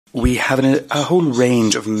We have a whole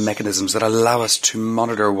range of mechanisms that allow us to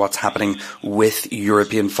monitor what's happening with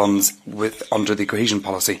European funds under the cohesion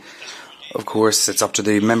policy. Of course, it's up to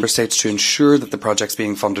the member states to ensure that the projects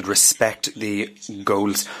being funded respect the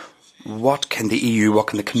goals. What can the EU, what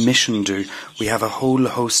can the Commission do? We have a whole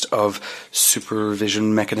host of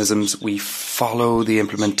supervision mechanisms. We follow the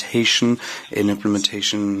implementation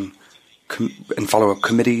and follow-up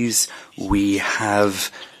committees. We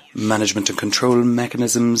have management and control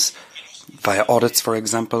mechanisms via audits, for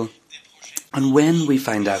example. And when we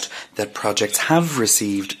find out that projects have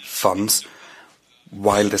received funds,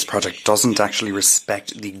 while this project doesn't actually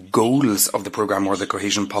respect the goals of the programme or the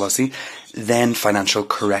cohesion policy, then financial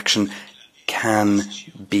correction can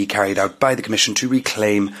be carried out by the Commission to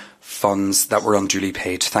reclaim funds that were unduly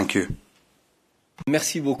paid. Thank you.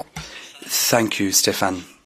 Merci beaucoup. Thank you, Stefan.